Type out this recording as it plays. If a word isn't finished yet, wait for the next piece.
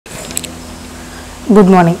Good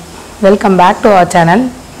morning. Welcome back to our channel.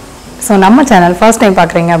 So நம்ம channel first time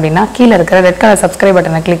பார்க்கறீங்க அப்படினா கீழ இருக்கிற red color subscribe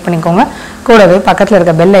பட்டனை click பண்ணிக்கோங்க. கூடவே பக்கத்துல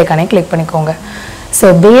இருக்க bell icon-ஐ click பண்ணிக்கோங்க.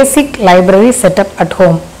 So basic library setup at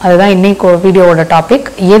home. அதுதான் இன்னைக்கு வீடியோவோட டாபிக்.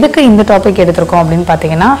 எதுக்கு இந்த டாபிக் எடுத்துறோம் அப்படினு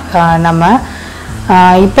பாத்தீங்கன்னா நம்ம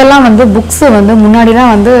இப்பெல்லாம் வந்து books வந்து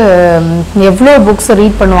முன்னாடிலாம் வந்து எவ்ளோ books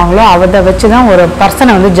ரீட் பண்ணுவாங்களோ அவத வச்சு தான் ஒரு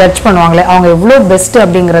பர்சனை வந்து ஜட்ஜ் பண்ணுவாங்களே அவங்க எவ்ளோ பெஸ்ட்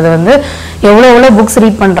அப்படிங்கறது வந்து எவ்ளோ books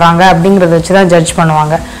ரீட் பண்றாங்க அப்படிங்கறத வச்சு தான் ஜட்ஜ்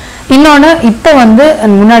பண்ணுவாங்க. இன்னொன்னு இப்போ வந்து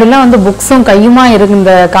முன்னாடிலாம் வந்து புக்ஸும் கையுமா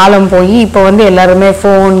இருந்த காலம் போய் இப்போ வந்து எல்லாரும்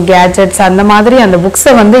ஃபோன் கேட்ஜெட்ஸ் அந்த மாதிரி அந்த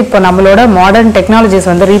புக்ஸை வந்து இப்போ நம்மளோட மாடர்ன்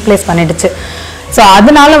டெக்னாலஜிஸ் வந்து ரீப்ளேஸ் பண்ணிடுச்சு. ஸோ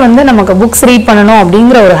அதனால வந்து நமக்கு புக்ஸ் ரீட் பண்ணணும்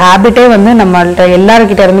அப்படிங்கிற ஒரு ஹேபிட்டே வந்து நம்மள்ட்ட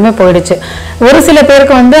எல்லாருக்கிட்ட இருந்துமே போயிடுச்சு. ஒரு சில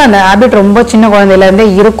பேருக்கு வந்து அந்த ஹேபிட் ரொம்ப சின்ன குழந்தையிலேருந்தே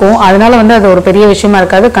இருக்கும், அதனால வந்து அது ஒரு பெரிய விஷயமா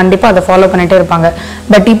இருக்காது, கண்டிப்பாக அதை ஃபாலோ பண்ணிகிட்டே இருப்பாங்க.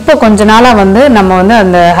 பட் இப்போ கொஞ்ச நாளாக வந்து நம்ம வந்து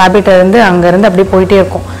அந்த ஹேபிட்டை இருந்து அங்கேருந்து அப்படியே போயிட்டே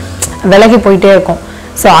இருக்கோம், விலகி போயிட்டே இருக்கும்.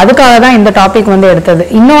 ஸோ அதுக்காக தான் இந்த டாபிக் வந்து எடுத்தது.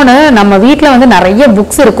 இன்னொன்று, நம்ம வீட்டில் வந்து நிறைய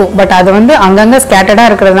புக்ஸ் இருக்கும், பட் அது வந்து அங்கங்கே ஸ்கேட்டர்டாக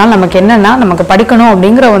இருக்கிறதுனால நமக்கு என்னென்னா நமக்கு படிக்கணும்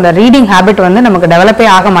அப்படிங்கிற அந்த ரீடிங் ஹேபிட் வந்து நமக்கு டெவலப்பே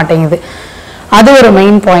ஆக மாட்டேங்குது. அது ஒரு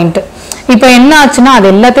மெயின் பாயிண்ட். இப்போ என்ன ஆச்சுன்னா அது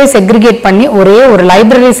எல்லாத்தையும் செக்ரிகேட் பண்ணி ஒரே ஒரு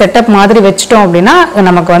லைப்ரரி செட்டப் மாதிரி வச்சுட்டோம் அப்படின்னா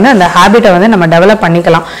நமக்கு வந்து அந்த ஹேபிட்டை வந்து நம்ம டெவலப்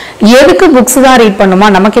பண்ணிக்கலாம். எதுக்கு புக்ஸ் தான் ரீட் பண்ணுமா?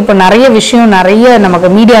 நமக்கு இப்போ நிறைய விஷயம் நிறைய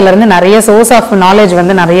நமக்கு மீடியாவிலேருந்து நிறைய சோர்ஸ் ஆஃப் நாலேஜ்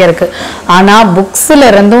வந்து நிறைய இருக்குது. ஆனால் புக்ஸில்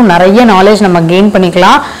இருந்தும் நிறைய நாலேஜ் நம்ம கெயின்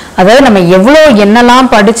பண்ணிக்கலாம். அதாவது நம்ம எவ்வளோ என்னெல்லாம்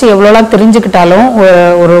படித்து எவ்வளோலாம் தெரிஞ்சுக்கிட்டாலும்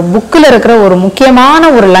ஒரு புக்கில் இருக்கிற ஒரு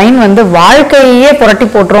முக்கியமான ஒரு லைன் வந்து வாழ்க்கையே புரட்டி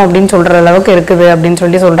போட்டுரும் அப்படின்னு சொல்கிற அளவுக்கு இருக்குது அப்படின்னு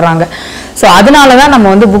சொல்கிறாங்க. ஸோ அதனால தான் நம்ம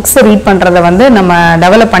வந்து புக்ஸ் ரீட் பண்ணுறதை வந்து நம்ம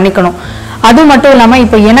டெவலப் பண்ணிக்கணும். அது மட்டும் இல்லாமல்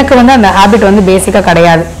இப்போ எனக்கு வந்து அந்த ஹேபிட் வந்து பேசிக்காக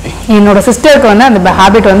கிடையாது. என்னோட சிஸ்டருக்கு வந்து அந்த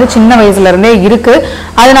ஹேபிட் வந்து சின்ன வயசுலேருந்தே இருக்குது.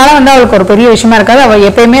 அதனால வந்து அவளுக்கு ஒரு பெரிய விஷயமா இருக்காது. அவள்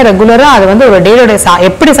எப்பயுமே ரெகுலராக அது வந்து ஒரு டெய்லியோட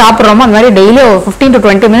எப்படி சாப்பிட்றோமோ அந்த மாதிரி டெய்லி ஒரு 15 to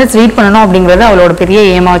 20 minutes ரீட் பண்ணணும் அப்படிங்கிறது அவளோட பெரிய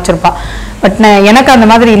ஏமா வச்சிருப்பா. பட் எனக்கு அந்த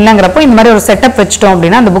மாதிரி இல்லைங்கிறப்போ இந்த மாதிரி ஒரு செட்டப் வச்சுட்டோம்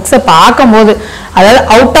அப்படின்னா அந்த புக்ஸை பார்க்கும்போது, அதாவது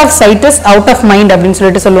out of side is out of mind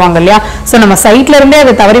அப்படின்னு சொல்லுவாங்க இல்லையா. ஸோ நம்ம சைட்ல இருந்தே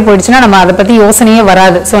அது தவறி போயிடுச்சுன்னா நம்ம அதை பற்றி யோசனையே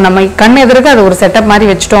வராது. ஸோ நம்ம கண் எதிர்க்கு அது ஒரு செட்டப் மாதிரி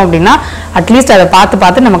வச்சுட்டோம் அப்படின்னா அட்லீஸ்ட் அதை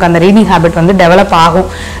பார்த்து நமக்கு அந்த ரீடிங் ஹேபிட் வந்து டெவலப் ஆகும்.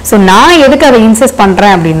 ஸோ நான் எதுக்கு அதை இன்சிஸ்ட்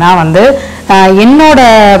பண்ணுறேன் அப்படின்னா வந்து என்னோட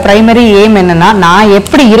பிரைமரி எய்ம் என்னன்னா, நான்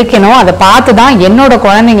எப்படி இருக்கேனோ அதை பார்த்து தான் என்னோட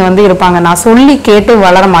குழந்தைங்க வந்து இருப்பாங்க. நான் சொல்லி கேட்டு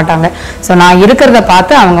வளர மாட்டாங்க. ஸோ நான் இருக்கிறத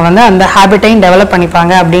பார்த்து அவங்க வந்து அந்த ஹேபிட்டையும் டெவலப்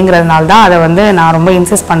பண்ணிப்பாங்க. அப்படிங்கிறதுனால தான் அதை வந்து நான் ரொம்ப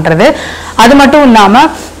இன்சிஸ்ட் பண்ணுறது. அது மட்டும் இல்லாமல்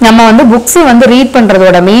நம்ம வந்து புக்ஸ் வந்து ரீட்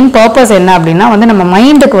பண்ணுறதோட மெயின் பர்பஸ் என்ன அப்படின்னா வந்து நம்ம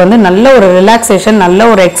மைண்டுக்கு வந்து நல்ல ஒரு ரிலாக்ஸேஷன், நல்ல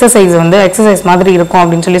ஒரு எக்ஸசைஸ் மாதிரி இருக்கும்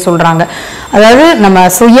அப்படின்னு சொல்கிறாங்க. அதாவது நம்ம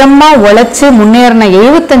சுயமாக உழைச்சி முன்னேறின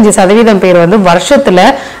 75% பேர் வந்து வருஷத்தில்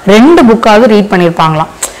 2 புக்காவது ரீட்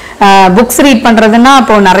பண்ணியிருப்பாங்களாம். புக்ஸ் ரீட் பண்ணுறதுன்னா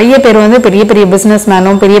இப்போ நிறைய பேர் வந்து பெரிய பெரிய பிஸ்னஸ்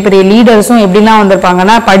மேனும் பெரிய பெரிய லீடர்ஸும் எப்படிலாம்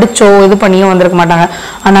வந்திருப்பாங்கன்னா படிச்சோ இது பண்ணியோ வந்திருக்க மாட்டாங்க.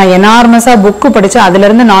 ஆனால் எனார்மஸாக புக்கு படித்து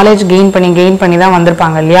அதுலேருந்து நாலேஜ் கெயின் பண்ணி தான்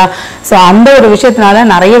வந்திருப்பாங்க இல்லையா. ஸோ அந்த ஒரு விஷயத்தினால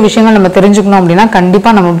நிறைய விஷயங்கள் நம்ம தெரிஞ்சுக்கணும் அப்படின்னா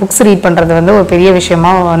கண்டிப்பாக நம்ம புக்ஸ் ரீட் பண்ணுறது வந்து ஒரு பெரிய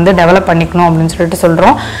விஷயமா வந்து டெவலப் பண்ணிக்கணும் அப்படின்னு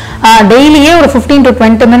சொல்கிறோம். டெய்லியே ஒரு 15 to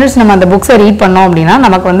 20 minutes நம்ம அந்த புக்ஸை ரீட் பண்ணோம் அப்படின்னா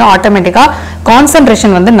நமக்கு வந்து ஆட்டோமேட்டிக்காக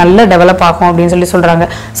கான்சன்ட்ரேஷன் வந்து நல்ல டெவலப் ஆகும் அப்படின்னு சொல்கிறாங்க.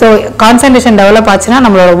 ஸோ கான்சன்ட்ரேஷன் டெவலப் ஆச்சுன்னா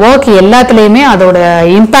நம்மளோட ஒர்க் எல்லாத்துலேயுமே அதோட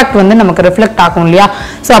இம்பாக்ட் வந்து நமக்கு ரிஃப்ளெக்ட் ஆகும் இல்லையா.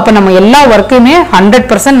 ஸோ அப்போ நம்ம எல்லா ஒர்க்குமே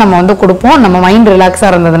 100% நம்ம வந்து கொடுப்போம் நம்ம மைண்ட்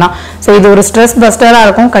ரிலாக்ஸாக இருந்ததுன்னா. ஸோ இது ஒரு ஸ்ட்ரெஸ் பஸ்டராக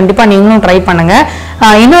இருக்கும். கண்டிப்பாக நீங்களும் ட்ரை பண்ணுங்க.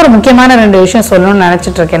 இன்னொரு முக்கியமான 2 விஷயம் சொல்லணும்னு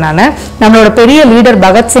நினச்சிட்டு இருக்கேன் நான். நம்மளோட பெரிய லீடர்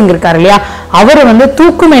பகத்சிங் இருக்கார் இல்லையா, அவர் வந்து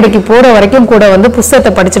தூக்கு மேடைக்கு போகிற வரைக்கும் கூட வந்து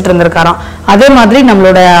புத்தகத்தை படிச்சுட்டு இருந்திருக்காராம். அதே மாதிரி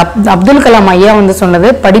நம்மளோட அப்துல் கலாம் ஐயா வந்து சொன்னது,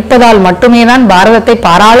 படிப்பதால் மட்டுமே தான் பாரதத்தை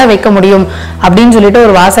பாராள வைக்க முடியும் அப்படின்னு சொல்லிட்டு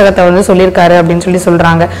ஒரு வாசகத்தை வந்து சொல்லியிருக்காரு அப்படின்னு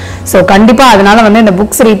சொல்றாங்க. ஸோ கண்டிப்பா அதனால வந்து இந்த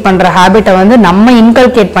புக்ஸ் ரீட் பண்ற ஹேபிட்டை வந்து நம்ம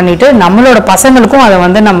இன்கல்கேட் பண்ணிட்டு நம்மளோட பசங்களுக்கும் அதை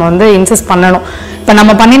வந்து நம்ம வந்து இன்சிஸ்ட் பண்ணணும். இப்போ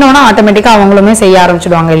நம்ம பண்ணினோம்னா ஆட்டோமேட்டிக்கா அவங்களுமே செய்ய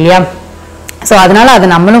ஆரம்பிச்சிடுவாங்க இல்லையா. ஸோ அதனால அதை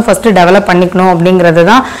நம்மளும் ஃபர்ஸ்ட் டெவலப் பண்ணிக்கணும் அப்படிங்கிறது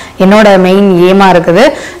தான் என்னோட மெயின் ஏமா இருக்குது.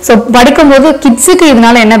 ஸோ படிக்கும்போது கிட்ஸுக்கு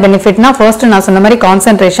இதனால என்ன பெனிஃபிட்னா, ஃபர்ஸ்ட் நான் சொன்ன மாதிரி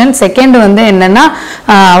கான்சன்ட்ரேஷன், செகண்ட் வந்து என்னன்னா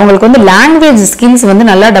அவங்களுக்கு வந்து லாங்குவேஜ் ஸ்கில்ஸ் வந்து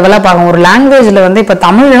நல்லா டெவலப் ஆகும். ஒரு லாங்குவேஜில் வந்து இப்போ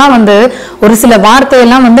தமிழ்லாம் வந்து ஒரு சில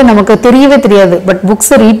வார்த்தையெல்லாம் வந்து நமக்கு தெரியவே தெரியாது. பட்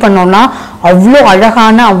புக்ஸை ரீட் பண்ணோம்னா அவ்வளோ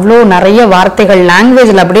அழகான அவ்வளோ நிறைய வார்த்தைகள்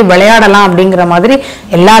லாங்குவேஜில் அப்படியே விளையாடலாம். அப்படிங்கிற மாதிரி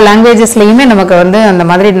எல்லா லாங்குவேஜஸ்லையுமே நமக்கு வந்து அந்த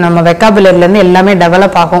மாதிரி நம்ம வெக்காபுலரிலேருந்து எல்லாமே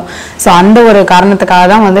டெவலப் ஆகும். ஸோ அந்த ஒரு காரணத்துக்காக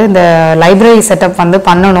தான் வந்து இந்த லைப்ரரி செட்டப் வந்து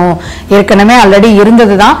பண்ணணும். ஏற்கனவே ஆல்ரெடி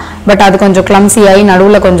இருந்தது தான், பட் அது கொஞ்சம் கிளம்ஸி ஆகி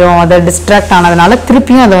நடுவில் கொஞ்சம் அதை டிஸ்ட்ராக்ட் ஆனதுனால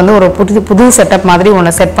திருப்பியும் அதை வந்து ஒரு புது செட்டப் மாதிரி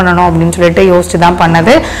ஒன்று செட் பண்ணணும் அப்படின்னு சொல்லிட்டு யோசிச்சு தான்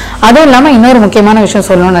பண்ணது. அதுவும் இல்லாமல் இன்னொரு முக்கியமான விஷயம்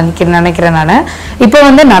சொல்லணும்னு நினைக்கிறேன் நான். இப்போ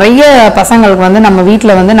வந்து நிறைய பசங்களுக்கு வந்து நம்ம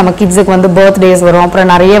வீட்டில் வந்து நம்ம கிட்ஸுக்கு வந்து பர்த்டேஸ் வரும்,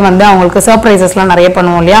 அப்புறம் நிறைய வந்து அவங்களுக்கு சர்ப்ரைசஸ்லாம் நிறைய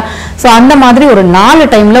பண்ணுவோம் இல்லையா. ஸோ அந்த மாதிரி ஒரு 4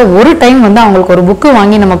 டைமில் ஒரு டைம் வந்து அவங்களுக்கு ஒரு புக்கு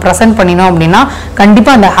வாங்கி நம்ம ப்ரெசென்ட் பண்ணினோம் அப்படின்னா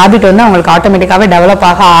கண்டிப்பாக அந்த ஹேபிட் வந்து அவங்களுக்கு ஆட்டோமேட்டிக்காகவே டெவலப்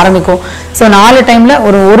ஆக ஆரம்பிக்கும். ஸோ 4 டைமில்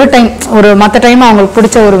ஒரு டைம் மற்ற டைம் அவங்களுக்கு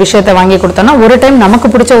பிடிச்ச ஒரு விஷயத்தை வாங்கி கொடுத்தோம்னா ஒரு டைம் நமக்கு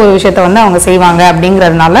பிடிச்ச ஒரு விஷயத்த வந்து அவங்க செய்வாங்க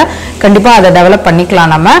அப்படிங்கிறதுனால கண்டிப்பாக அதை டெவலப்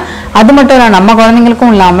பண்ணிக்கலாம் நம்ம. அது மட்டும் இல்லை, நம்ம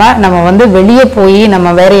குழந்தைங்களுக்கும் இல்லாமல் நம்ம வந்து வெளியே போய்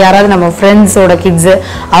நம்ம வேற யாராவது நம்ம ஃப்ரெண்ட்ஸோட கிட்ஸு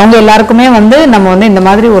அவங்க எல்லாருக்குமே வந்து நம்ம வந்து இந்த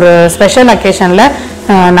மாதிரி ஒரு ஸ்பெஷல் அக்கேஷனில்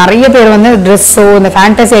நிறைய பேர் வந்து ட்ரெஸ்ஸோ இந்த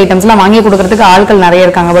ஃபேண்டசி ஐட்டம்ஸ்லாம் வாங்கி கொடுக்கறதுக்கு ஆட்கள் நிறைய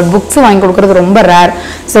இருக்காங்க. பட் புக்ஸ் வாங்கி கொடுக்கறது ரொம்ப ரேர்.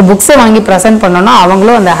 ஸோ புக்ஸை வாங்கி ப்ரெசென்ட் பண்ணோன்னா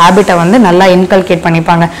அவங்களும் அந்த ஹேபிட்டை வந்து நல்லா இன்கல்கேட்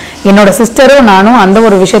பண்ணிப்பாங்க. என்னோட சிஸ்டரும் நானும் அந்த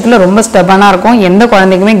ஒரு விஷயத்தில் ரொம்ப ஸ்டெப்பானாக இருக்கும். எந்த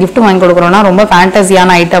குழந்தைக்குமே கிஃப்ட் வாங்கி கொடுக்குறோன்னா ரொம்ப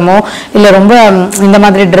ஃபேண்டசியான ஐட்டமோ இல்லை ரொம்ப இந்த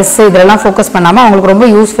மாதிரி ட்ரெஸ்ஸு இதெல்லாம் ஃபோக்கஸ் பண்ணாமல் அவங்களுக்கு ரொம்ப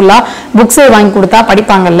யூஸ்ஃபுல்லாக புக்ஸை வாங்கி கொடுத்தா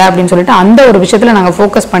படிப்பாங்கல்ல அப்படின்னு சொல்லிட்டு அந்த ஒரு விஷயத்தில் நாங்கள்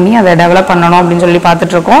ஃபோக்கஸ் பண்ணி அதை டெவலப் பண்ணணும் அப்படின்னு சொல்லி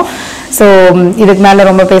பார்த்துட்ருக்கோம். ஸோ இதுக்கு மேலே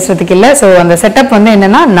ரொம்ப பேசுறதுக்கு இல்லை. ஸோ அந்த செட்டப் வந்து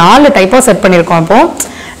என்னன்னா 4 டைப்பாக செட் பண்ணியிருக்கோம். இப்போ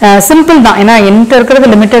சிம்பிள் தான், ஏன்னா என்கிட்ட இருக்கிறது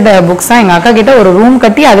லிமிட்டட் புக்ஸ் தான். எங்கள் அக்கா கிட்ட ஒரு ரூம்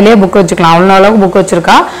கட்டி அதிலே புக் வச்சுக்கலாம், அவ்வளோ அளவுக்கு புக்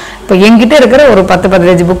வச்சிருக்கா. இப்போ என்கிட்ட இருக்கிற ஒரு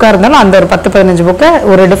 10-15 புக்காக இருந்தாலும் அந்த ஒரு 10-15 புக்கை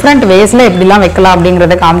ஒரு டிஃப்ரெண்ட் வேஸில் எப்படிலாம் வைக்கலாம்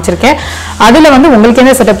அப்படிங்கிறத காமிச்சிருக்கேன். அதில் வந்து உங்களுக்கு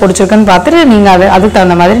என்ன செட்டப் பிடிச்சிருக்குன்னு பார்த்துட்டு நீங்கள் அதுக்கு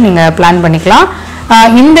தகுந்த மாதிரி நீங்கள் பிளான் பண்ணிக்கலாம்.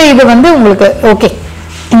 இந்த இது வந்து உங்களுக்கு ஓகே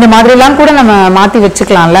இந்த மாதிரிலாம் கூட நம்ம மாற்றி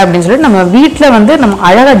வச்சுக்கலாம்ல அப்படின்னு சொல்லிட்டு நம்ம வீட்டில் வந்து நம்ம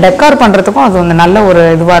அழகாக டெக்கார் பண்ணுறதுக்கும் அது வந்து நல்ல ஒரு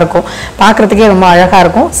இதுவாக இருக்கும், பார்க்குறதுக்கே ரொம்ப அழகாக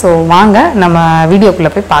இருக்கும். ஸோ வாங்க நம்ம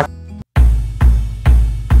வீடியோக்குள்ளே போய் பார்க்கலாம்.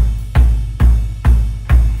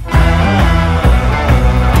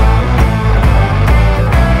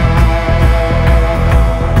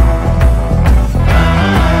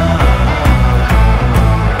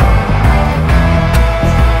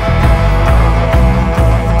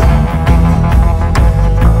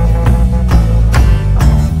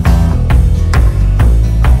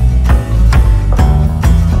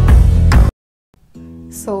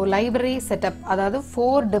 ஸோ லைப்ரரி செட்டப், அதாவது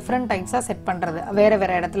 4 டிஃப்ரெண்ட் டைப்ஸாக செட் பண்ணுறது வேறு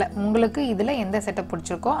வேறு இடத்துல. உங்களுக்கு இதில் எந்த செட்டப்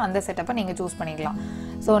பிடிச்சிருக்கோ அந்த செட்டப்பை நீங்கள் சூஸ் பண்ணிக்கலாம்.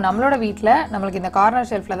 ஸோ நம்மளோட வீட்டில் நம்மளுக்கு இந்த கார்னர்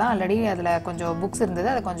ஷெல்ஃபில் தான் ஆல்ரெடி அதில் கொஞ்சம் புக்ஸ் இருந்தது,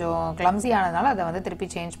 அது கொஞ்சம் கிளம்ஸி ஆனதுனால அதை வந்து திருப்பி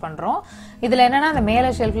சேஞ்ச் பண்ணுறோம். இதில் என்னென்னா அந்த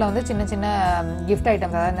மேலே ஷெல்ஃபில் வந்து சின்ன சின்ன கிஃப்ட்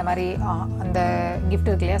ஐட்டம்ஸ், அதாவது இந்த மாதிரி அந்த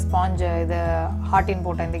கிஃப்ட் இருக்கு இல்லையா, ஸ்பாஞ்சு, இது ஹார்டின்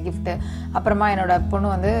போட்ட இந்த கிஃப்ட்டு, அப்புறமா என்னோட பொண்ணு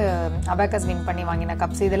வந்து அபாக்கஸ் வின் பண்ணி வாங்கின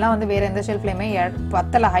கப்ஸ், இதெல்லாம் வந்து வேறு எந்த ஷெல்ஃப்லையுமே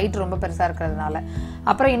பத்தல, ஹைட் ரொம்ப பெருசாக இருக்கிறதுனால.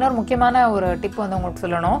 அப்புறம் இன்னொரு முக்கியமான ஒரு டிப் வந்து உங்களுக்கு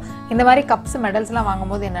சொல்லணும். இந்த மாதிரி கப்ஸ் மெடல்ஸ்லாம்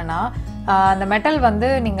வாங்கும்போது என்னென்னா அந்த மெட்டல் வந்து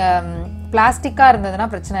நீங்கள் பிளாஸ்டிக்காக இருந்ததுன்னா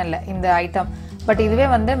பிரச்சனை இல்லை இந்த ஐட்டம். பட் இதுவே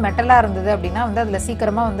வந்து மெட்டலாக இருந்தது அப்படின்னா வந்து அதில்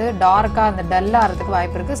சீக்கிரமாக வந்து டார்க்காக அந்த டல்லாக ஆகிறதுக்கு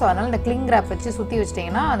வாய்ப்பு இருக்குது. ஸோ அதனால் இந்த கிளிங் ரேப் வச்சு சுற்றி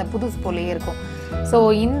வச்சிட்டிங்கன்னா அந்த புதுசு போலேயே இருக்கும். ஸோ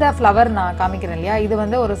இந்த ஃப்ளவர் நான் காமிக்கிறேன் இல்லையா, இது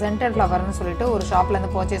வந்து ஒரு சென்டர் ஃப்ளவர்னு சொல்லிட்டு ஒரு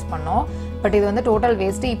ஷாப்லேருந்து பர்ச்சேஸ் பண்ணோம். பட் இது வந்து டோட்டல்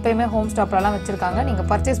வேஸ்ட்டு. இப்போயுமே ஹோம் ஸ்டாப்லலாம் வச்சுருக்காங்க. நீங்கள்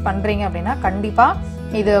பர்ச்சேஸ் பண்ணுறீங்க அப்படின்னா கண்டிப்பாக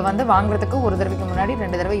இது வந்து வாங்குறதுக்கு ஒரு தடவைக்கு முன்னாடி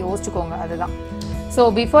 2 தடவை யோசிச்சுக்கோங்க. அதுதான். So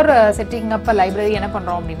before setting up library என்ன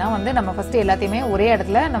பண்ணுறோம் அப்படின்னா வந்து நம்ம ஃபஸ்ட்டு எல்லாத்தையுமே ஒரே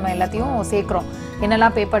இடத்துல நம்ம எல்லாத்தையும் சேர்க்குறோம்.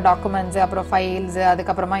 என்னெல்லாம் பேப்பர் டாக்குமெண்ட்ஸு, அப்புறம் ஃபைல்ஸு,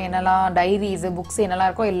 அதுக்கப்புறமா என்னெல்லாம் டைரிஸு, புக்ஸ் என்னெல்லாம்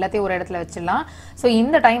இருக்கோ எல்லாத்தையும் ஒரு இடத்துல வச்சிடலாம். ஸோ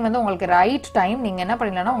இந்த டைம் வந்து உங்களுக்கு ரைட் டைம். நீங்கள் என்ன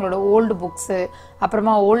பண்ணிடலாம்னா உங்களோட ஓல்டு புக்ஸு,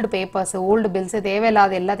 அப்புறமா ஓல்டு பேப்பர்ஸு, ஓல்டு பில்ஸு,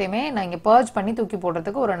 தேவையில்லாத எல்லாத்தையுமே நீங்கள் பர்ஜ் பண்ணி தூக்கி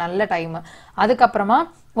போடுறதுக்கு ஒரு நல்ல டைமு. அதுக்கப்புறமா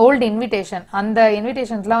ஓல்டு இன்விடேஷன், அந்த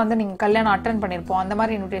இன்விடேஷன்ஸ்லாம் வந்து நீங்கள் கல்யாணம் அட்டென்ட் பண்ணியிருப்போம், அந்த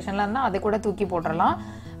மாதிரி இன்விடேஷன்லாம் இருந்தால் அதை கூட தூக்கி போட்டுடலாம்.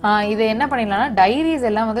 இது என்ன பண்ணிடலாம்னா டைரிஸ்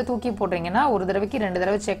எல்லாம் வந்து தூக்கி போடுறீங்கன்னா ஒரு தடவைக்கு 2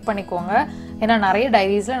 தடவை செக் பண்ணிக்கோங்க. ஏன்னா நிறைய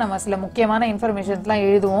டைரிஸில் நம்ம சில முக்கியமான இன்ஃபர்மேஷன்ஸ்லாம்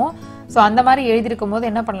எழுதுவோம். ஸோ அந்த மாதிரி எழுதியிருக்கும் போது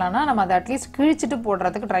என்ன பண்ணலாம்னா நம்ம அதை அட்லீஸ்ட் கிழிச்சிட்டு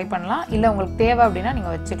போடுறதுக்கு ட்ரை பண்ணலாம். இல்லை உங்களுக்கு தேவை அப்படின்னா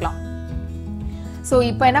நீங்கள் வச்சுக்கலாம். ஸோ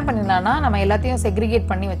இப்போ என்ன பண்ணிடலாம்னா நம்ம எல்லாத்தையும் செக்ரிகேட்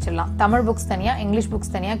பண்ணி வச்சிடலாம். தமிழ் புக்ஸ் தனியாக, இங்கிலீஷ்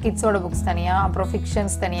புக்ஸ் தனியாக, கிட்ஸோட புக்ஸ் தனியாக, அப்புறம்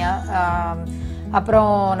ஃபிக்ஷன்ஸ் தனியாக,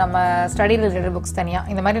 அப்புறம் நம்ம ஸ்டடி ரிலேட்டட் புக்ஸ் தனியாக,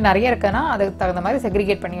 இந்த மாதிரி நிறைய இருக்குன்னா அதுக்கு தகுந்த மாதிரி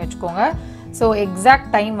செக்ரிகேட் பண்ணி வச்சுக்கோங்க. ஸோ எக்ஸாக்ட்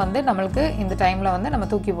டைம் வந்து நம்மளுக்கு இந்த டைமில் வந்து நம்ம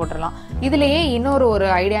தூக்கி போட்டுடலாம். இதுலேயே இன்னொரு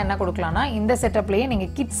ஐடியா என்ன கொடுக்கலாம்னா இந்த செட்டப்லேயே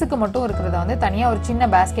நீங்கள் கிட்ஸுக்கு மட்டும் இருக்கிறத வந்து தனியாக ஒரு சின்ன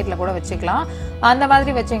பேஸ்கெட்டில் கூட வச்சுக்கலாம். அந்த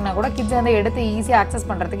மாதிரி வச்சிங்கன்னா கூட கிட்ஸ் வந்து எடுத்து ஈஸியாக ஆக்சஸ்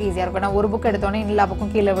பண்ணுறதுக்கு ஈஸியாக இருக்கும். ஏன்னா ஒரு புக் எடுத்தோன்னே எல்லா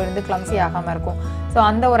புக்கும் கீழே விழுந்து கிளம்ஸி ஆகாமல் இருக்கும். ஸோ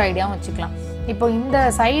அந்த ஒரு ஐடியாவும் வச்சுக்கலாம். இப்போ இந்த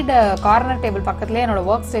சைடு கார்னர் டேபிள் பக்கத்துலேயே என்னோட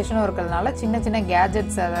ஒர்க் ஸ்டேஷனும் இருக்கிறதுனால சின்ன சின்ன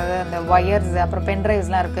கேஜெட்ஸ், அதாவது அந்த ஒயர்ஸ், அப்புறம்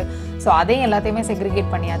பென்ட்ரைவ்ஸ்லாம் இருக்குது. ஸோ அதையும் எல்லாத்தையுமே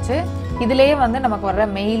செக்ரிகேட் பண்ணியாச்சு. இதுலேயே வந்து நமக்கு வர்ற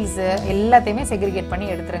மெயில்ஸு எல்லாத்தையுமே செக்ரிகேட் பண்ணி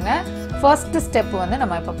எடுத்துருங்க. ஃபர்ஸ்ட் ஸ்டெப் வந்து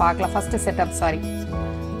நம்ம இப்போ பார்க்கலாம். First setup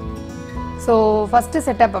so first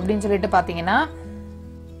setup அப்படின்னு சொல்லிட்டு பார்த்தீங்கன்னா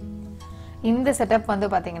இந்த செட்டப் வந்து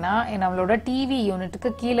பாத்தீங்கன்னா நம்மளோட டிவி யூனிட்டுக்கு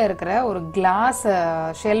கீழே இருக்கிற ஒரு கிளாஸ்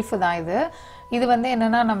ஷெல்ஃப் தான் இது. இது வந்து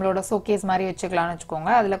என்னன்னா நம்மளோட ஷோகேஸ் மாதிரி வச்சுக்கலாம்னு வச்சுக்கோங்க.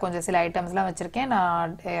 அதுல கொஞ்சம் சில ஐட்டம்ஸ்லாம் வச்சிருக்கேன்.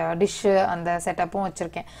 நான் டிஷ் அந்த செட்டப்பும்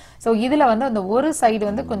வச்சிருக்கேன். ஸோ இதுல வந்து அந்த ஒரு சைடு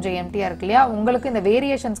வந்து கொஞ்சம் எம்டியா இருக்கு இல்லையா, உங்களுக்கு இந்த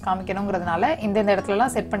வேரியேஷன்ஸ் காமிக்கணுங்கிறதுனால இந்த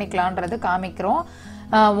இடத்துலலாம் செட் பண்ணிக்கலான்றது காமிக்கிறோம்.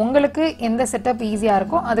 உங்களுக்கு எந்த செட்டப் ஈஸியா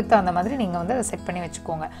இருக்கோ அதுக்கு தகுந்த மாதிரி நீங்க வந்து அதை செட் பண்ணி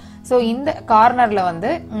வச்சுக்கோங்க. ஸோ இந்த கார்னர்ல வந்து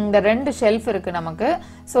இந்த 2 ஷெல்ஃப் இருக்கு நமக்கு.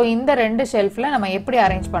 ஸோ இந்த 2 ஷெல்ஃப்ல நம்ம எப்படி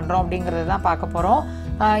அரேஞ்ச் பண்றோம் அப்படிங்கறது தான் பார்க்க போறோம்.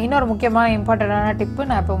 இன்னொரு முக்கியமான இம்பார்ட்டன்டான டிப்பு,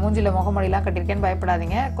 நான் இப்போ மூஞ்சில முகமூடிலாம் கட்டியிருக்கேன்னு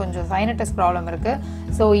பயப்படாதீங்க, கொஞ்சம் சைனடைட்டிஸ் ப்ராப்ளம் இருக்கு.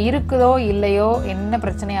 ஸோ இருக்குதோ இல்லையோ என்ன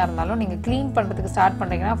பிரச்சனையா இருந்தாலும் நீங்க க்ளீன் பண்றதுக்கு ஸ்டார்ட்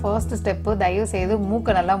பண்றீங்கன்னா ஃபர்ஸ்ட் ஸ்டெப்பு தயவு செய்து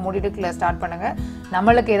மூக்கை நல்லா மூடிட்டு ஸ்டார்ட் பண்ணுங்க.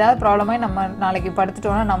 நம்மளுக்கு ஏதாவது ப்ராப்ளமே நம்ம நாளைக்கு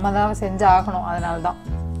படுத்துட்டோம்னா நம்ம தான் செஞ்சு ஆகணும், அதனால தான்.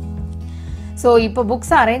 ஸோ இப்போ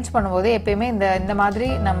புக்ஸை அரேஞ்ச் பண்ணும்போது எப்பயுமே இந்த மாதிரி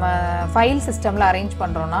நம்ம ஃபைல் சிஸ்டமில் அரேஞ்ச்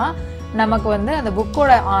பண்ணுறோன்னா நமக்கு வந்து அந்த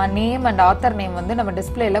புக்கோட நேம் அண்ட் ஆத்தர் நேம் வந்து நம்ம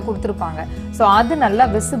டிஸ்பிளேல கொடுத்துருப்பாங்க. ஸோ அது நல்லா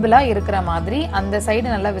விசிபிளாக இருக்கிற மாதிரி, அந்த சைடு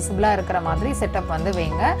நல்லா விசிபிளாக இருக்கிற மாதிரி செட்டப் வந்து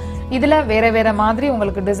வைங்க. இதில் வேற மாதிரி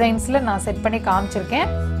உங்களுக்கு டிசைன்ஸில் நான் செட் பண்ணி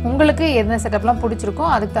காமிச்சிருக்கேன். உங்களுக்கு எந்த செட்டப்லாம் பிடிச்சிருக்கோ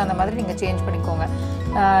அதுக்கு தகுந்த மாதிரி நீங்கள் சேஞ்ச் பண்ணிக்கோங்க.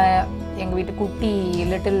 எங்கள் வீட்டு குட்டி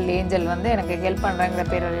லிட்டில் ஏஞ்சல் வந்து எனக்கு ஹெல்ப் பண்ணுறேங்கிற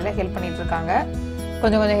பேரில் ஹெல்ப் பண்ணிட்டு இருக்காங்க.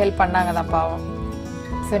 கொஞ்சம் ஹெல்ப் பண்ணாங்க தான் பாவம்.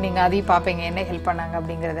 ஸோ நீங்கள் அதையும் பார்ப்பீங்க என்ன ஹெல்ப் பண்ணாங்க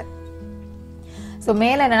அப்படிங்கிறது. ஸோ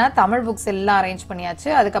மேலே என்னன்னா தமிழ் புக்ஸ் எல்லாம் அரேஞ்ச் பண்ணியாச்சு.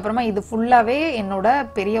 அதுக்கப்புறமா இது ஃபுல்லாகவே என்னோட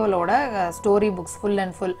பெரியவளோட story books full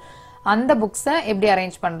and full, அந்த புக்ஸை எப்படி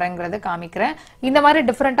அரேஞ்ச் பண்ணுறேங்கிறத காமிக்கிறேன். இந்த மாதிரி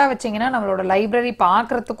டிஃப்ரெண்ட்டாக வச்சிங்கன்னா நம்மளோட லைப்ரரி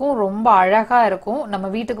பார்க்குறதுக்கும் ரொம்ப அழகாக இருக்கும். நம்ம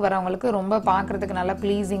வீட்டுக்கு வரவங்களுக்கு ரொம்ப பார்க்குறதுக்கு நல்லா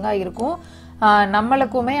ப்ளீஸிங்காக இருக்கும்.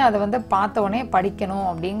 நம்மளுக்குமே அதை வந்து பார்த்தோன்னே படிக்கணும்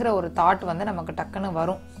அப்படிங்கிற ஒரு தாட் வந்து நமக்கு டக்குன்னு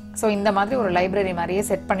வரும். ஸோ இந்த மாதிரி ஒரு லைப்ரரி மாதிரியே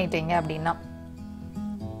செட் பண்ணிட்டீங்க அப்படின்னா.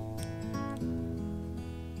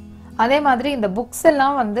 அதே மாதிரி இந்த புக்ஸ்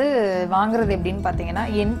எல்லாம் வந்து வாங்குறது எப்படின்னு பார்த்தீங்கன்னா,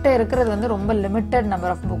 என்கிட்ட இருக்கிறது வந்து ரொம்ப லிமிட்டட்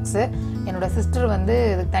நம்பர் ஆஃப் புக்ஸு. என்னோட சிஸ்டர் வந்து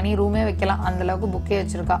தனி ரூமே வைக்கலாம் அந்த அளவுக்கு புக்கே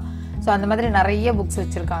வச்சிருக்கா. ஸோ அந்த மாதிரி நிறைய புக்ஸ்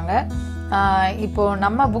வச்சுருக்காங்க. இப்போ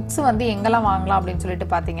நம்ம புக்ஸ் வந்து எங்கெல்லாம் வாங்கலாம் அப்படின்னு சொல்லிட்டு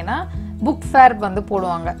பார்த்தீங்கன்னா, புக் ஃபேர் வந்து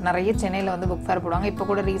போடுவாங்க. நிறைய சென்னையில் வந்து புக் ஃபேர் போடுவாங்க. இப்போ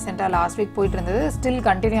கூட ரீசெண்டாக லாஸ்ட் வீக் போயிட்டு இருந்தது. ஸ்டில்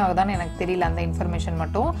கண்டினியூ ஆகுதான்னு எனக்கு தெரியல அந்த இன்ஃபர்மேஷன்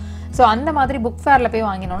மட்டும். ஸோ அந்த மாதிரி புக் ஃபேரில் போய்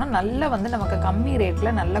வாங்கினோன்னா நல்ல வந்து நமக்கு கம்மி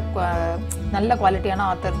ரேட்டில் நல்ல குவாலிட்டியான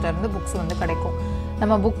ஆத்தர்கிட்ட இருந்து புக்ஸ் வந்து கிடைக்கும்.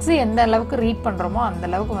 நம்ம புக்ஸ் எந்த அளவுக்கு ரீட் பண்ணுறோமோ அந்த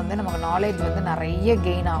அளவுக்கு வந்து நமக்கு நாலேஜ் வந்து நிறைய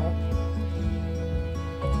கெயின் ஆகும்.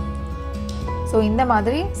 ஸோ இந்த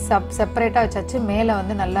மாதிரி செப்பரேட்டாக வச்சாச்சு. மேலே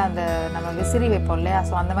வந்து நல்லா அந்த நம்ம விசிறி வைப்போம் இல்லையா,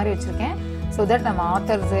 ஸோ அந்த மாதிரி வச்சுருக்கேன். ஸோ தட் நம்ம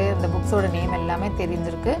ஆத்தர்ஸு இந்த புக்ஸோட நேம் எல்லாமே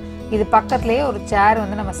தெரிஞ்சிருக்கு. இது பக்கத்துலேயே ஒரு சேர்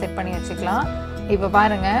வந்து நம்ம செட் பண்ணி வச்சுக்கலாம். இப்போ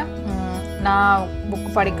பாருங்கள், நான் புக்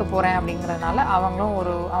படிக்க போகிறேன் அப்படிங்கிறதுனால அவங்களும்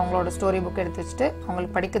அவங்களோட ஸ்டோரி புக் எடுத்து வச்சுட்டு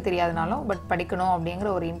அவங்களுக்கு படிக்க தெரியாதனாலும் பட் படிக்கணும் அப்படிங்கிற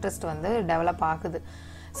ஒரு இன்ட்ரெஸ்ட் வந்து டெவலப் ஆகுது.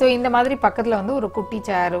 ஸோ இந்த மாதிரி பக்கத்தில் வந்து ஒரு குட்டி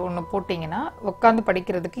சேர் ஒன்று போட்டிங்கன்னா உட்காந்து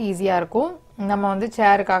படிக்கிறதுக்கு ஈஸியாக இருக்கும். நம்ம வந்து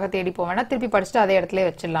சேருக்காக தேடி போவேன்னா திருப்பி படிச்சுட்டு அதே இடத்துல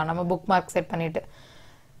வச்சிடலாம் நம்ம புக் மார்க் செட் பண்ணிவிட்டு.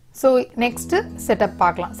 ஸோ நெக்ஸ்ட்டு செட்டப்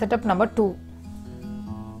பார்க்கலாம். Setup number 2.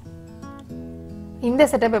 இந்த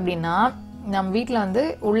செட்டப் எப்படின்னா, நம்ம வீட்டில் வந்து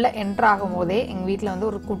உள்ள என்ட்ரு ஆகும் போதே எங்கள் வீட்டில் வந்து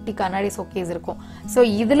ஒரு குட்டி கண்ணாடி ஷோகேஸ் இருக்கும். ஸோ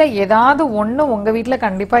இதில் ஏதாவது ஒன்று உங்கள் வீட்டில்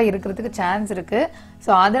கண்டிப்பாக இருக்கிறதுக்கு சான்ஸ் இருக்குது.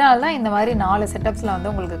 ஸோ அதனால தான் இந்த மாதிரி 4 செட்டப்ஸில்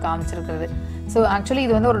வந்து உங்களுக்கு காமிச்சிருக்கிறது. ஸோ ஆக்சுவலி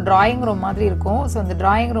இது வந்து ஒரு டிராயிங் ரூம் மாதிரி இருக்கும். ஸோ இந்த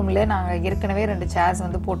டிராயிங் ரூமில் நாங்கள் ஏற்கனவே 2 சேர்ஸ்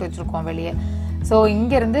வந்து போட்டு வச்சுருக்கோம் வெளியே. ஸோ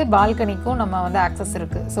இங்கேருந்து பால்கனிக்கும் நம்ம வந்து ஆக்சஸ்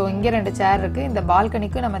இருக்குது. ஸோ இங்கே 2 சேர் இருக்குது. இந்த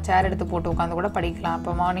பால்கனிக்கும் நம்ம சேர் எடுத்து போட்டு உட்காந்து கூட படிக்கலாம்.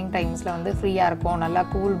 இப்போ மார்னிங் டைம்ஸில் வந்து ஃப்ரீயாக இருக்கும், நல்லா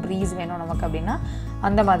கூல் ப்ரீஸ் வேணும் நமக்கு அப்படின்னா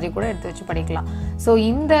அந்த மாதிரி கூட எடுத்து வச்சு படிக்கலாம். ஸோ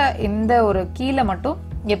இந்த ஒரு கீழே மட்டும்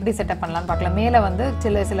எப்படி செட்டப் பண்ணலான்னு பார்க்கலாம். மேலே வந்து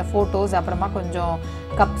சில ஃபோட்டோஸ், அப்புறமா கொஞ்சம்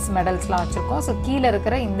கப்ஸ் மெடல்ஸ்லாம் வச்சுருக்கோம். ஸோ கீழே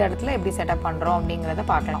இருக்கிற இந்த இடத்துல எப்படி செட்டப் பண்ணுறோம் அப்படிங்கிறத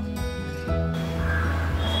பார்க்கலாம்.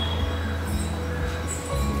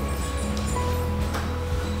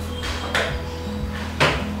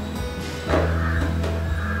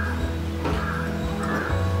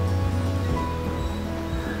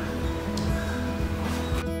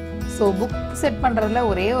 ஸோ புக் செட் பண்ணுறதுல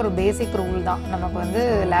ஒரே ஒரு பேசிக் ரூல் தான். நமக்கு வந்து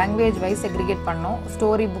லாங்குவேஜ் வைஸ் செக்ரிகேட் பண்ணோம்.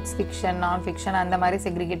 ஸ்டோரி புக்ஸ், ஃபிக்ஷன், நான் ஃபிக்ஷன் அந்த மாதிரி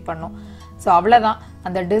செக்ரிகேட் பண்ணோம். ஸோ அவ்வளோதான்.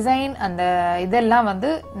 அந்த டிசைன் அந்த இதெல்லாம் வந்து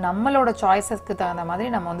நம்மளோட சாய்ஸஸ்க்கு தகுந்த மாதிரி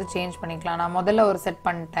நம்ம வந்து சேஞ்ச் பண்ணிக்கலாம். நான் முதல்ல ஒரு செட்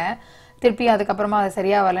பண்ணிட்டேன், திருப்பி அதுக்கப்புறமா அது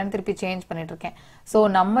சரியாக வரலன்னு திருப்பி சேஞ்ச் பண்ணிட்டுருக்கேன். ஸோ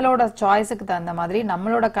நம்மளோட சாய்ஸுக்கு தகுந்த மாதிரி,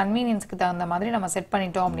 நம்மளோட கன்வீனியன்ஸ்க்கு தகுந்த மாதிரி நம்ம செட்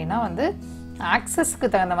பண்ணிட்டோம் அப்படின்னா வந்து ஆக்சஸ்க்கு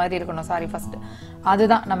தகுந்த மாதிரி இருக்கணும். ஃபர்ஸ்ட்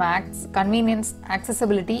அதுதான் நம்ம கன்வீனியன்ஸ்,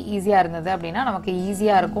 ஆக்சசபிலிட்டி ஈஸியாக இருந்தது அப்படின்னா நமக்கு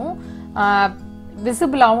ஈஸியாக இருக்கும்.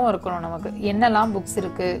 விசிபிளாகவும் இருக்கணும். நமக்கு என்னெல்லாம் புக்ஸ்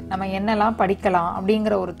இருக்குது, நம்ம என்னெல்லாம் படிக்கலாம்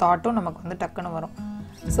அப்படிங்கிற ஒரு தாட்டும் நமக்கு வந்து டக்குன்னு வரும்.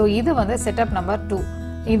 ஸோ இது வந்து செட்டப் நம்பர் 2.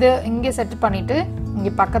 இது இங்கே செட் பண்ணிவிட்டு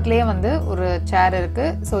இங்கே பக்கத்துலேயே வந்து ஒரு சேர்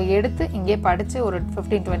இருக்குது. ஸோ எடுத்து இங்கே படித்து ஒரு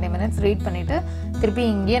 15-20 minutes ரீட் பண்ணிவிட்டு திருப்பி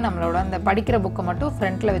இங்கே நம்மளோட அந்த படிக்கிற புக்கை மட்டும்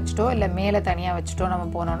ஃப்ரண்ட்டில் வச்சுட்டோ இல்லை மேலே தனியாக வச்சுட்டோ நம்ம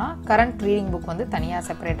போனோன்னா கரண்ட் ரீடிங் புக் வந்து தனியாக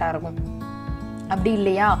செப்பரேட்டாக இருக்கும். அப்படி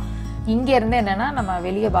இல்லையா, இங்கேருந்து என்னென்னா நம்ம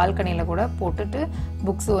வெளியே பால்கனியில் கூட போட்டுட்டு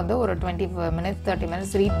புக்ஸு வந்து ஒரு 20 minutes 30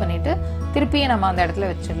 minutes ரீட் பண்ணிவிட்டு திருப்பியும் நம்ம அந்த இடத்துல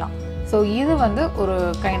வச்சிடலாம். ஸோ இது வந்து ஒரு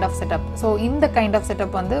கைண்ட் ஆஃப் செட்டப். ஸோ இந்த கைண்ட் ஆஃப்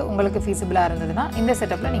செட்டப் வந்து உங்களுக்கு ஃபீஸிபிளாக இருந்ததுன்னா இந்த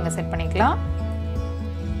செட்டப்பில் நீங்கள் செட் பண்ணிக்கலாம்.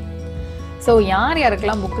 ஸோ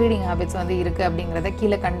யாருக்கெல்லாம் புக் ரீடிங் ஹேபிட்ஸ் வந்து இருக்குது அப்படிங்கிறத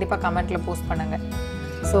கீழே கண்டிப்பாக கமெண்ட்டில் போஸ்ட் பண்ணுங்கள்.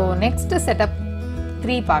 ஸோ நெக்ஸ்ட் செட்டப்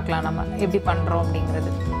 3 பார்க்கலாம் நம்ம எப்படி பண்ணுறோம்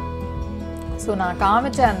அப்படிங்கிறது. ஸோ நான்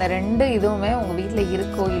காமிச்ச அந்த 2 இதுவுமே உங்கள் வீட்டில்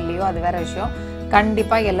இருக்கோ இல்லையோ அது வேறு விஷயம்.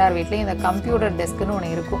 கண்டிப்பாக எல்லார் வீட்லேயும் இந்த கம்ப்யூட்டர் டெஸ்க்குன்னு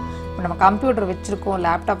ஒன்று இருக்கும். இப்போ நம்ம கம்ப்யூட்டர் வச்சுருக்கோம்,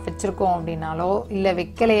 லேப்டாப் வச்சுருக்கோம் அப்படின்னாலோ இல்லை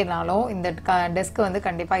வைக்கலைனாலோ இந்த டெஸ்க்கு வந்து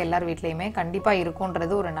கண்டிப்பாக எல்லார் வீட்லேயுமே கண்டிப்பாக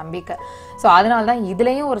இருக்கும்ன்றது ஒரு நம்பிக்கை. ஸோ அதனால தான்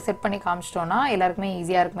இதுலேயும் ஒரு செட் பண்ணி காமிச்சிட்டோன்னா எல்லாருக்குமே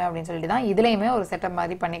ஈஸியாக இருக்குமே அப்படின்னு சொல்லிட்டு தான் இதுலேயுமே ஒரு செட்டப்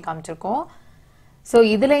மாதிரி பண்ணி காமிச்சிருக்கோம். ஸோ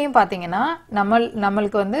இதுலேயும் பார்த்தீங்கன்னா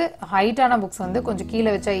நம்மளுக்கு வந்து ஹைட்டான புக்ஸ் வந்து கொஞ்சம் கீழே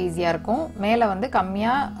வச்சா ஈஸியாக இருக்கும். மேலே வந்து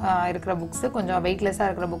கம்மியாக இருக்கிற புக்ஸு கொஞ்சம் வெயிட்லெஸ்ஸாக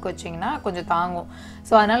இருக்கிற புக் வச்சிங்கன்னா கொஞ்சம் தாங்கும்.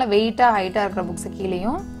 ஸோ அதனால் ஹைட்டாக இருக்கிற புக்ஸு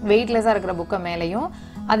கீழேயும் வெயிட்லெஸ்ஸாக இருக்கிற புக்கை மேலேயும்,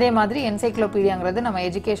 அதே மாதிரி என்சைக்ளோபீடியாங்கிறது நம்ம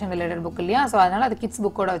எஜுகேஷன் ரிலேட்டட் புக் இல்லையா, ஸோ அதனால் அது கிட்ஸ்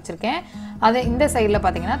புக்கோட வச்சுருக்கேன். அது இந்த சைடில்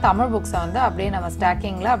பார்த்தீங்கன்னா தமிழ் புக்ஸை வந்து அப்படியே நம்ம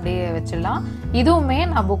ஸ்டாக்கிங்கில் அப்படியே வச்சிடலாம். இதுவுமே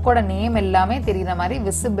நான் புக்கோட நேம் எல்லாமே தெரிகிற மாதிரி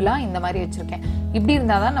விசிபிளாக இந்த மாதிரி வச்சுருக்கேன். இப்படி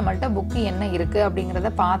இருந்தால் தான் நம்மள்ட்ட புக்கு என்ன இருக்குது அப்படிங்கிறத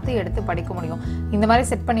பார்த்து எடுத்து படிக்க முடியும். இந்த மாதிரி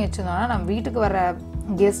செட் பண்ணி வச்சுருந்தோம்னா நம்ம வீட்டுக்கு வர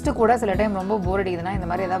கெஸ்ட்டு கூட சில டைம் ரொம்ப போர் அடிக்குதுன்னா இந்த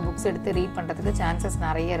மாதிரி ஏதாவது புக்ஸ் எடுத்து ரீட் பண்ணுறதுக்கு சான்சஸ்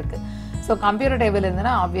நிறைய இருக்குது. ஸோ கம்ப்யூட்டர் டேபிள்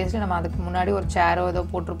இருந்துன்னா ஆப்வியஸ்லி நம்ம அதுக்கு முன்னாடி ஒரு சேரோ ஏதோ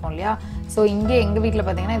போட்டிருப்போம் இல்லையா. ஸோ இங்கே எங்கள் வீட்டில்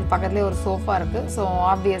பார்த்தீங்கன்னா இது பக்கத்துலேயே ஒரு சோஃபா இருக்குது. ஸோ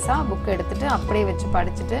ஆப்வியஸாக புக் எடுத்துகிட்டு அப்படியே வச்சு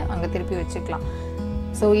படிச்சுட்டு அங்கே திருப்பி வச்சுக்கலாம்.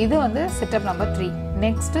 ஸோ இது வந்து setup number 3.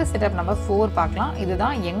 Next setup number 4 பார்க்கலாம்.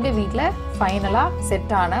 இதுதான் எங்கள் வீட்டில் ஃபைனலாக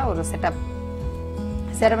செட்டான ஒரு செட்டப்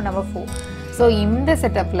நம்பர் 4. ஸோ இந்த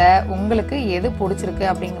செட்டப்பில் உங்களுக்கு எது பிடிச்சிருக்கு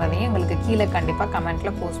அப்படிங்கிறதையும் எங்களுக்கு கீழே கண்டிப்பாக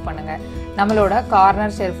கமெண்ட்டில் போஸ்ட் பண்ணுங்கள். நம்மளோட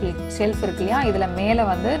கார்னர் ஷெல்ஃப் இருக்கு இல்லையா, இதில் மேலே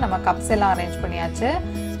வந்து நம்ம கப்ஸ் எல்லாம் அரேஞ்ச் பண்ணியாச்சு.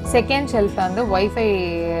 செகண்ட் ஷெல்ஃபில் வந்து ஒய்ஃபை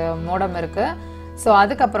மோடம் இருக்குது. ஸோ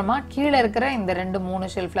அதுக்கப்புறமா கீழே இருக்கிற இந்த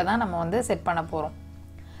 2-3 ஷெல்ஃபில் தான் நம்ம வந்து செட் பண்ண போகிறோம்.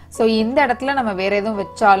 ஸோ இந்த இடத்துல நம்ம வேறு எதுவும்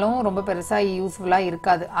வச்சாலும் ரொம்ப பெருசாக யூஸ்ஃபுல்லாக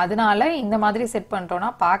இருக்காது. அதனால இந்த மாதிரி செட் பண்ணிட்டோன்னா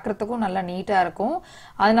பார்க்குறதுக்கும் நல்லா நீட்டாக இருக்கும்.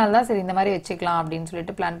 அதனால தான் சரி இந்த மாதிரி வச்சுக்கலாம் அப்படின்னு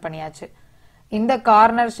சொல்லிட்டு பிளான் பண்ணியாச்சு. இந்த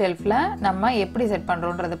கார்னர் ஷெல்ஃபில் நம்ம எப்படி செட்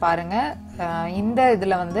பண்ணுறோன்றது பாருங்கள். இந்த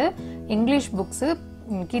இதில் வந்து English books,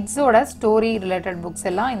 கிட்ஸோட story related books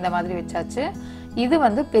எல்லாம் இந்த மாதிரி வச்சாச்சு. இது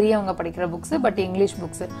வந்து பெரியவங்க படிக்கிற books, but English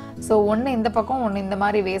books. So ஒன்று இந்த பக்கம் ஒன்று இந்த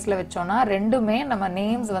மாதிரி வேஸில் வச்சோன்னா ரெண்டுமே நம்ம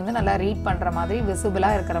நேம்ஸ் வந்து நல்லா ரீட் பண்ணுற மாதிரி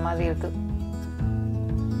விசிபிளாக இருக்கிற மாதிரி இருக்குது.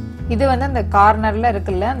 இது வந்து அந்த கார்னரில்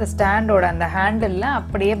இருக்குல்ல, அந்த ஸ்டாண்டோட அந்த ஹேண்டிலில்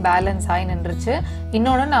அப்படியே பேலன்ஸ் ஆகி நின்றுச்சு.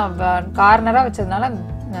 இன்னொன்று நான் கார்னராக வச்சதுனால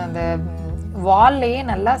அந்த வால்லையே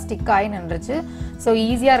நல்லா ஸ்டிக் ஆகி நின்றுச்சு. ஸோ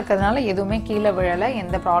ஈஸியாக இருக்கிறதுனால எதுவுமே கீழே விழலை,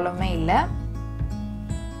 எந்த ப்ராப்ளமே இல்லை.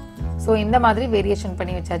 ஸோ இந்த மாதிரி வேரியேஷன்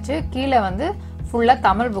பண்ணி வச்சாச்சு. கீழே வந்து ஃபுல்லாக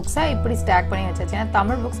தமிழ் புக்ஸை இப்படி ஸ்டாக் பண்ணி வச்சாச்சு. ஏன்னா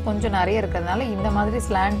தமிழ் புக்ஸ் கொஞ்சம் நிறைய இருக்கிறதுனால இந்த மாதிரி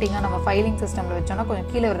ஸ்லாண்டிங்காக நம்ம ஃபைலிங் சிஸ்டமில் வச்சோன்னா கொஞ்சம்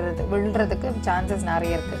கீழே விழுறதுக்கு சான்சஸ்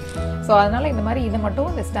நிறைய இருக்குது. ஸோ அதனால் இந்த மாதிரி இது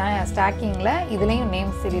மட்டும் இந்த ஸ்டாக்கிங்கில் இதுலேயும்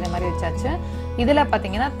நேம்ஸ் தெரிகிற மாதிரி வச்சாச்சு. இதில்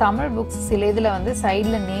பார்த்தீங்கன்னா தமிழ் புக்ஸ் சில இதில் வந்து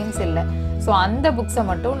சைடில் நேம்ஸ் இல்லை. ஸோ அந்த புக்ஸை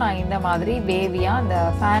மட்டும் நான் இந்த மாதிரி வேவியாக அந்த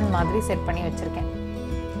ஃபேன் மாதிரி செட் பண்ணி வச்சுருக்கேன்.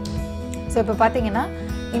 ஸோ இப்போ பார்த்தீங்கன்னா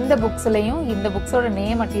இந்த புக்ஸ்லையும் இந்த புக்ஸோட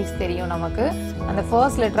நேம் அட்லீஸ்ட் தெரியும், நமக்கு அந்த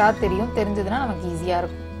ஃபர்ஸ்ட் லெட்டராக தெரிஞ்சதுன்னா நமக்கு ஈஸியாக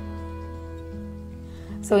இருக்கும்.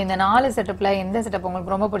 ஸோ இந்த 4 செட்டப்பில் எந்த செட்டப்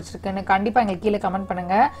உங்களுக்கு ரொம்ப பிடிச்சிருக்குன்னு கண்டிப்பாக எங்களுக்கு கீழே கமெண்ட்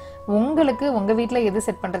பண்ணுங்கள். உங்களுக்கு உங்கள் வீட்டில் எது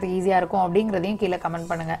செட் பண்ணுறதுக்கு ஈஸியாக இருக்கும் அப்படிங்கிறதையும் கீழே கமெண்ட்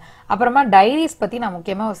பண்ணுங்கள். அப்புறமா டைரிஸ் பற்றி நான்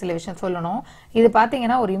முக்கியமாக ஒரு சில விஷயம் சொல்லணும். இது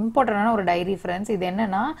பார்த்தீங்கன்னா ஒரு இம்பார்ட்டண்டான ஒரு டைரி ஃப்ரெண்ட்ஸ். இது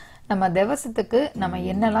என்னென்னா நம்ம திவசத்துக்கு நம்ம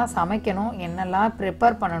என்னெல்லாம் சமைக்கணும், என்னெல்லாம்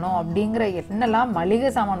ப்ரிப்பேர் பண்ணணும் அப்படிங்கிற என்னெல்லாம்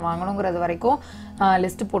மளிகை சாமான் வாங்கணுங்கிறது வரைக்கும்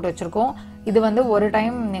லிஸ்ட்டு போட்டு வச்சுருக்கோம். இது வந்து ஒரு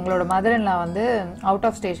டைம் எங்களோட மதர்ல வந்து அவுட்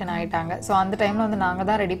ஆஃப் ஸ்டேஷன் ஆகிட்டாங்க. ஸோ அந்த டைமில் வந்து நாங்கள்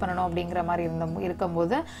தான் ரெடி பண்ணணும் அப்படிங்கிற மாதிரி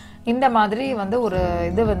இருக்கும்போது இந்த மாதிரி வந்து ஒரு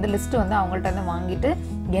இது வந்து லிஸ்ட்டு வந்து அவங்கள்ட்ட வந்து வாங்கிட்டு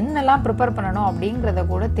என்னெல்லாம் ப்ரிப்பேர் பண்ணணும் அப்படிங்கிறத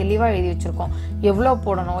கூட தெளிவாக எழுதி வச்சுருக்கோம். எவ்வளோ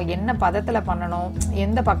போடணும், என்ன பதத்தில் பண்ணணும்,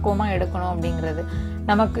 எந்த பக்குவமாக எடுக்கணும் அப்படிங்கிறது.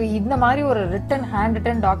 நமக்கு இந்த மாதிரி ஒரு ஹேண்ட்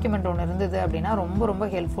ரிட்டன் டாக்குமெண்ட் ஒன்று இருந்தது அப்படின்னா ரொம்ப ரொம்ப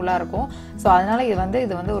ஹெல்ப்ஃபுல்லாக இருக்கும். ஸோ அதனால்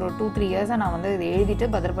இது வந்து ஒரு 2-3 இயர்ஸாக நான் வந்து இதை எழுதிட்டு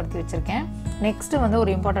பத்திரப்படுத்தி வச்சுருக்கேன். நெக்ஸ்ட்டு வந்து ஒரு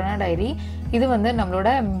இம்பார்ட்டண்டான டைரி. இது வந்து நம்மளோட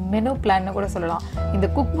மெனு பிளான்னு கூட சொல்லலாம். இந்த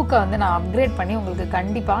குக் புக்கை வந்து நான் அப்கிரேட் பண்ணி உங்களுக்கு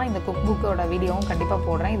கண்டிப்பாக இந்த குக் புக்கோட வீடியோவும் கண்டிப்பாக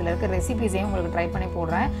போடுறேன். இதில் இருக்க ரெசிபீஸையும் உங்களுக்கு ட்ரை பண்ணி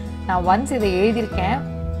போடுறேன். நான் ஒன்ஸ் இதை எழுதியிருக்கேன்,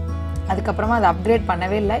 அதுக்கப்புறமா அதை அப்கிரேட்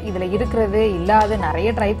பண்ணவே இல்லை. இதில் இருக்கிறது இல்லாத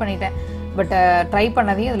நிறைய ட்ரை பண்ணிட்டேன். பட் ட்ரை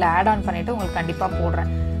பண்ணதையும் இதில் ஆட் ஆன் பண்ணிவிட்டு உங்களுக்கு கண்டிப்பாக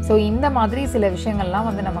போடுறேன். ஸோ இந்த மாதிரி சில விஷயங்கள்லாம்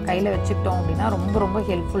வந்து நம்ம கையில் வச்சுக்கிட்டோம் அப்படின்னா ரொம்ப ரொம்ப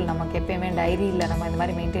ஹெல்ப்ஃபுல். நமக்கு எப்பயுமே டைரியில் நம்ம இந்த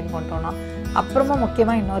மாதிரி மெயின்டைன் பண்ணிட்டோம்னா. அப்புறமா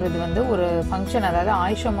முக்கியமாக இன்னொரு இது வந்து ஒரு ஃபங்க்ஷன், அதாவது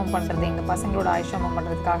ஆயுஷமம் பண்ணுறது, எங்கள் பசங்களோட ஆயுஷமம்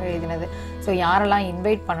பண்ணுறதுக்காக எழுதினது. ஸோ யாரெல்லாம்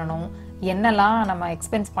இன்வைட் பண்ணணும், என்னெல்லாம் நம்ம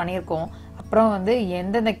எக்ஸ்பென்ஸ் பண்ணியிருக்கோம், அப்புறம் வந்து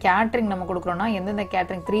எந்தெந்த கேட்ரிங் நம்ம கொடுக்குறோன்னா எந்தெந்த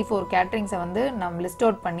கேட்ரிங் 3-4 கேட்ரிங்ஸை வந்து நம்ம லிஸ்ட்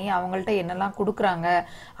அவுட் பண்ணி அவங்கள்ட்ட என்னெல்லாம் கொடுக்குறாங்க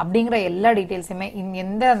அப்படிங்கிற எல்லா டீட்டெயில்ஸுமே,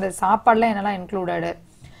 எந்த அந்த சாப்பாடில் என்னெல்லாம் இன்க்ளூடடு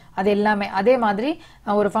அது எல்லாமே. அதே மாதிரி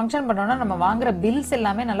ஒரு ஃபங்க்ஷன் பண்ணோன்னா நம்ம வாங்குற பில்ஸ்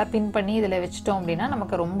எல்லாமே நல்லா பின் பண்ணி இதில் வச்சுட்டோம் அப்படின்னா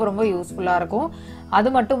நமக்கு ரொம்ப ரொம்ப யூஸ்ஃபுல்லாக இருக்கும். அது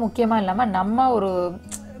மட்டும் முக்கியமாக இல்லாமல் நம்ம ஒரு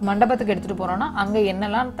மண்டபத்துக்கு எடுத்துகிட்டு போகிறோன்னா அங்கே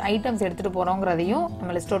என்னெல்லாம் ஐட்டம்ஸ் எடுத்துகிட்டு போகிறோங்கிறதையும்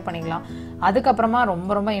நம்ம லிஸ்ட் அவுட் பண்ணிக்கலாம். அதுக்கப்புறமா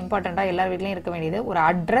ரொம்ப ரொம்ப இம்பார்ட்டண்ட்டாக எல்லார் வீட்லேயும் இருக்க வேண்டியது ஒரு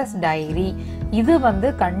அட்ரஸ் டைரி. இது வந்து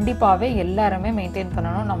கண்டிப்பாகவே எல்லாருமே மெயின்டைன்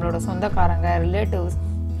பண்ணணும். நம்மளோட சொந்தக்காரங்க, ரிலேட்டிவ்ஸ்,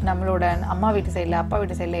 நம்மளோட அம்மா வீட்டு சைடில், அப்பா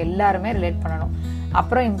வீட்டு சைடில் எல்லாருமே ரிலேட் பண்ணணும்.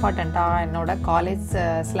 அப்புறம் இம்பார்ட்டண்ட்டாக என்னோட காலேஜ்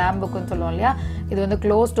ஸ்லாம் புக்குன்னு சொல்லுவோம் இல்லையா, இது வந்து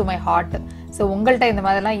close to my heart. So உங்கள்கிட்ட இந்த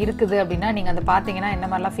மாதிரிலாம் இருக்குது அப்படின்னா நீங்கள் அதை பார்த்தீங்கன்னா என்ன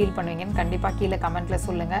மாதிரிலாம் ஃபீல் பண்ணுவீங்கன்னு கண்டிப்பாக கீழே கமெண்ட்டில்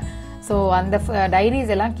சொல்லுங்கள். ஸோ அந்த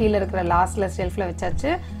டைரிஸ் எல்லாம் கீழே இருக்கிற லாஸ்ட்டில் ஷெல்ஃபில்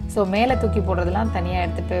வச்சாச்சு. ஸோ மேலே தூக்கி போடுறதுலாம் தனியாக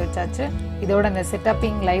எடுத்துகிட்டு போய் வச்சாச்சு. இதோட இந்த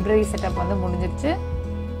செட்டப்பிங் லைப்ரரி செட்டப் வந்து முடிஞ்சிருச்சு.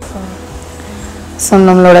 ஸோ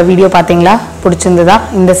நம்மளோட வீடியோ பார்த்தீங்களா, பிடிச்சிருந்ததா?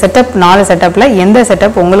 இந்த செட்டப் 4 செட்டப்பில் எந்த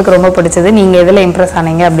செட்டப் உங்களுக்கு ரொம்ப பிடிச்சது, நீங்கள் எதில் இம்ப்ரெஸ்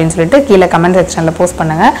ஆனீங்க அப்படின்னு சொல்லிட்டு கீழே கமெண்ட் செக்ஷனில் போஸ்ட்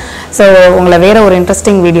பண்ணுங்கள். ஸோ உங்களை வேறு ஒரு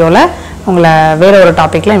இன்ட்ரெஸ்டிங் வீடியோவில் உங்களை வேறு ஒரு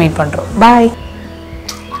டாப்பிக்கில் மீட் பண்ணுறோம். பாய்.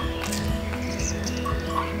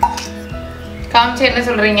 காமிச்சு என்ன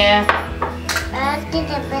சொல்கிறீங்க?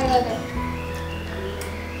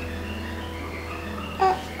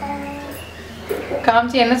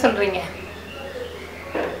 காமிச்சு என்ன சொல்கிறீங்க?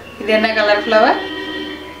 இது என்ன colour flower?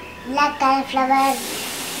 Black color flower.